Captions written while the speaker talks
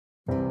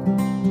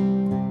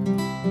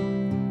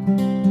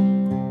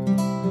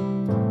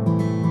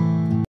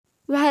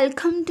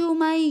Welcome to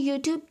my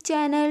YouTube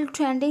channel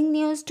Trending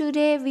News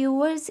Today.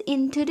 Viewers,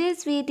 in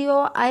today's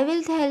video I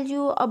will tell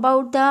you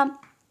about the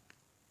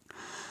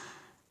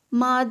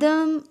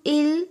Madam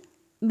Il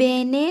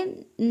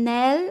BENE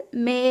NEL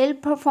Male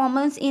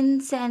performance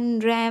in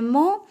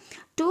SANREMO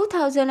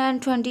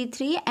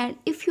 2023. And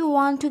if you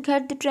want to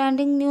get the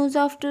trending news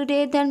of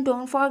today, then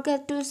don't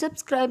forget to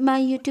subscribe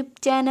my YouTube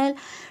channel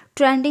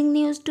Trending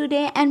News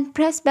Today and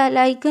press bell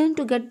icon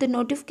to get the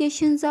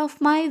notifications of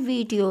my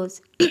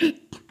videos.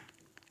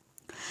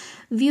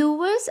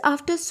 Viewers,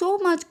 after so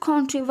much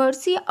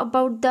controversy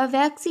about the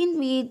vaccine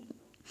with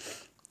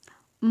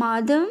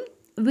Madam,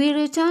 we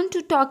return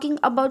to talking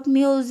about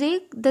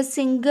music. The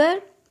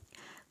singer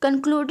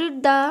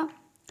concluded the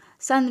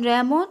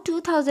SANREMO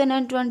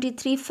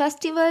 2023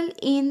 festival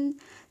in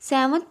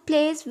 7th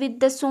place with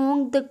the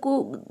song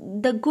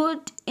The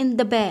Good in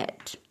the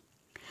Bad,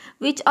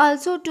 which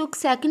also took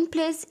 2nd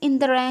place in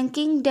the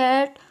ranking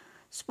that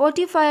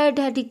Spotify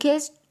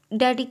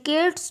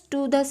dedicates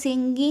to the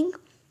singing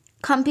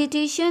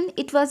competition.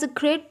 It was a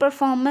great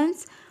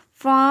performance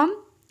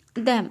from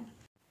them.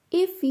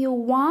 If you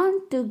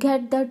want to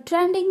get the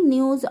trending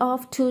news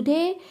of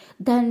today,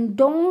 then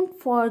don't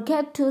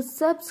forget to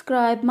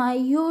subscribe my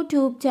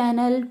YouTube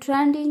channel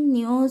Trending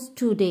News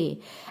Today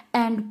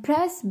and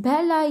press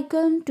bell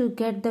icon to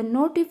get the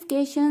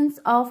notifications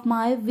of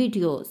my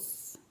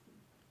videos.